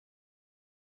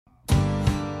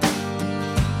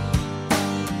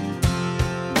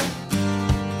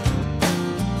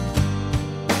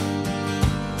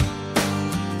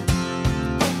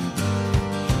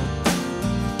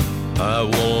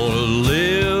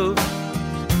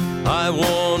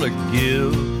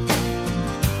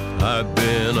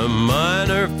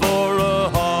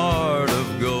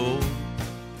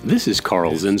This is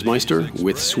Carl Zinsmeister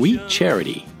with Sweet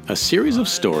Charity, a series of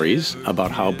stories about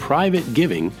how private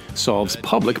giving solves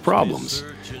public problems,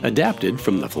 adapted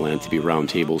from the Philanthropy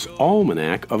Roundtable's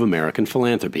Almanac of American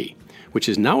Philanthropy, which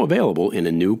is now available in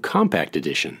a new compact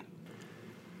edition.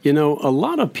 You know, a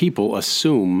lot of people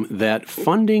assume that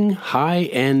funding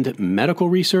high-end medical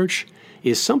research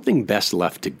is something best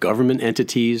left to government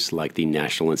entities like the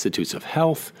National Institutes of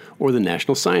Health or the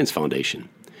National Science Foundation.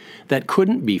 That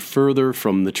couldn't be further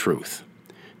from the truth.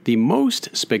 The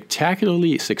most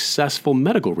spectacularly successful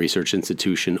medical research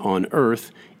institution on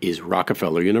earth is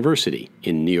Rockefeller University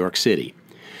in New York City.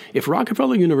 If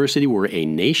Rockefeller University were a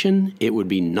nation, it would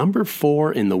be number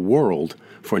 4 in the world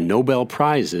for Nobel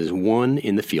Prizes won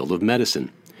in the field of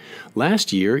medicine.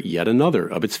 Last year, yet another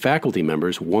of its faculty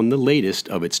members won the latest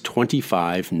of its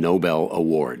 25 Nobel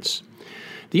Awards.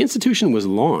 The institution was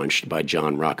launched by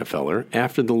John Rockefeller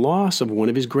after the loss of one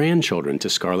of his grandchildren to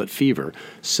scarlet fever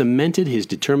cemented his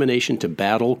determination to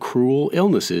battle cruel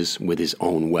illnesses with his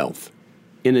own wealth.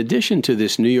 In addition to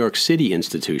this New York City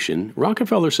institution,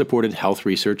 Rockefeller supported health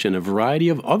research in a variety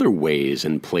of other ways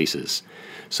and places.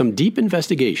 Some deep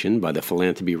investigation by the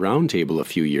Philanthropy Roundtable a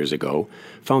few years ago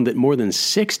found that more than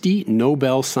 60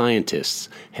 Nobel scientists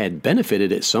had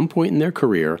benefited at some point in their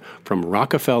career from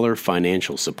Rockefeller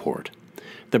financial support.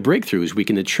 The breakthroughs we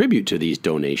can attribute to these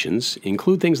donations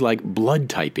include things like blood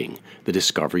typing, the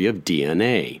discovery of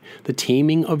DNA, the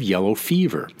taming of yellow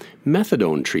fever,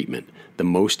 methadone treatment, the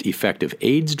most effective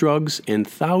AIDS drugs, and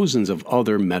thousands of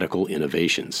other medical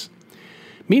innovations.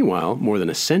 Meanwhile, more than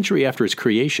a century after its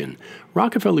creation,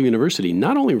 Rockefeller University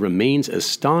not only remains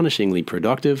astonishingly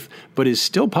productive, but is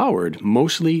still powered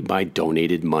mostly by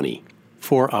donated money.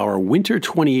 For our winter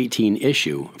 2018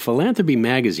 issue, Philanthropy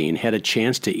Magazine had a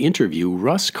chance to interview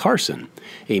Russ Carson,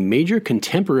 a major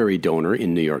contemporary donor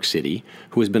in New York City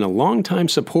who has been a longtime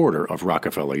supporter of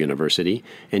Rockefeller University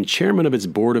and chairman of its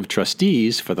board of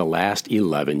trustees for the last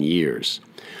 11 years.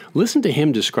 Listen to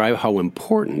him describe how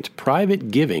important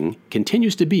private giving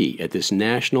continues to be at this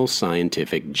national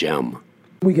scientific gem.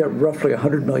 We get roughly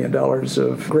 $100 million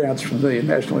of grants from the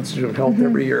National Institute of Health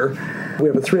every year. We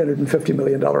have a $350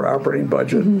 million operating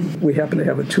budget. We happen to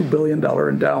have a $2 billion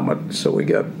endowment, so we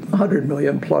get $100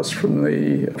 million plus from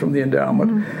the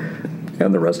endowment.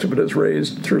 And the rest of it is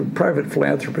raised through private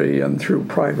philanthropy and through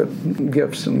private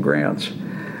gifts and grants.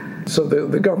 So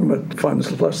the government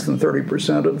funds less than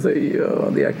 30% of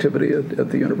the activity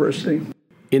at the university.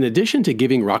 In addition to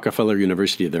giving Rockefeller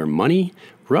University their money,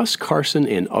 Russ Carson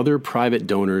and other private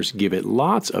donors give it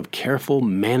lots of careful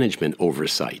management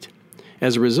oversight.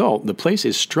 As a result, the place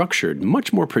is structured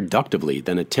much more productively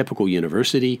than a typical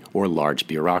university or large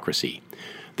bureaucracy.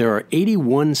 There are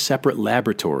 81 separate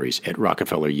laboratories at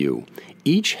Rockefeller U,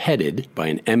 each headed by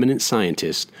an eminent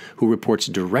scientist who reports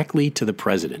directly to the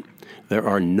president. There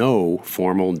are no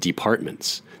formal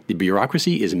departments. The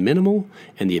bureaucracy is minimal,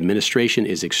 and the administration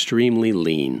is extremely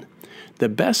lean. The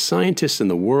best scientists in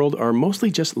the world are mostly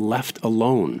just left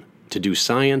alone to do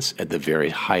science at the very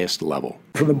highest level.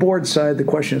 From the board side, the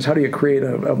question is how do you create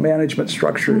a management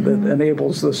structure that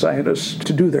enables the scientists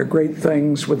to do their great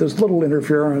things with as little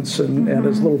interference and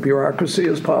as little bureaucracy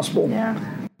as possible. Yeah.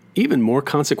 Even more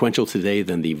consequential today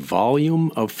than the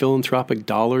volume of philanthropic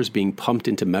dollars being pumped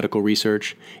into medical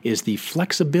research is the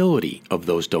flexibility of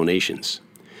those donations.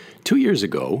 2 years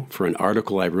ago, for an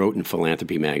article I wrote in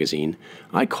Philanthropy Magazine,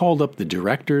 I called up the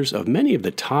directors of many of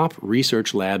the top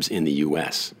research labs in the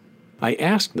U.S. I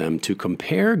asked them to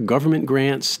compare government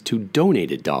grants to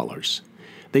donated dollars.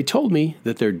 They told me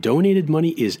that their donated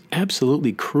money is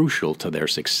absolutely crucial to their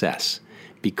success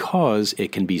because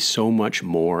it can be so much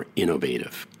more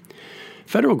innovative.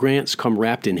 Federal grants come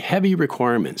wrapped in heavy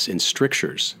requirements and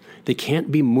strictures. They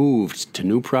can't be moved to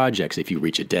new projects if you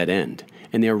reach a dead end,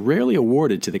 and they are rarely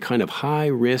awarded to the kind of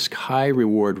high-risk,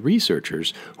 high-reward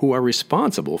researchers who are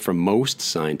responsible for most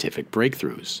scientific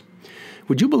breakthroughs.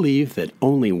 Would you believe that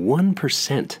only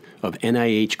 1% of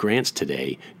NIH grants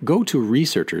today go to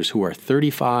researchers who are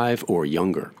 35 or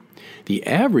younger? The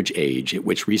average age at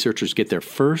which researchers get their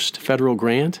first federal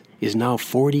grant is now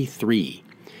 43.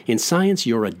 In science,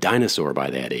 you're a dinosaur by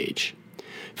that age.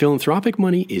 Philanthropic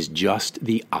money is just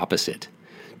the opposite.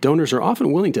 Donors are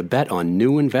often willing to bet on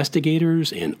new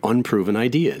investigators and unproven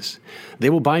ideas.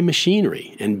 They will buy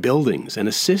machinery and buildings and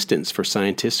assistance for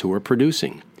scientists who are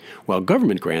producing, while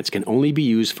government grants can only be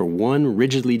used for one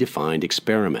rigidly defined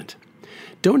experiment.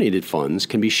 Donated funds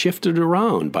can be shifted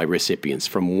around by recipients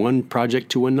from one project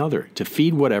to another to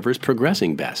feed whatever's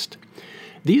progressing best.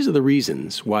 These are the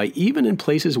reasons why even in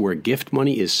places where gift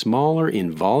money is smaller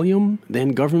in volume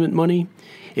than government money,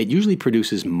 it usually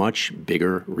produces much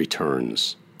bigger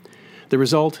returns. The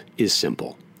result is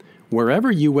simple.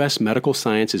 Wherever U.S. medical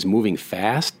science is moving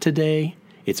fast today,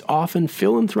 it's often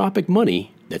philanthropic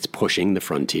money that's pushing the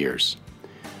frontiers.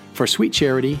 For Sweet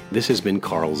Charity, this has been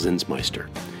Carl Zinsmeister.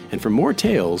 And for more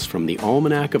tales from the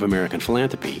Almanac of American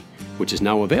Philanthropy, which is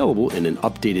now available in an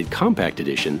updated compact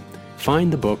edition,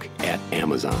 find the book at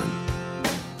Amazon.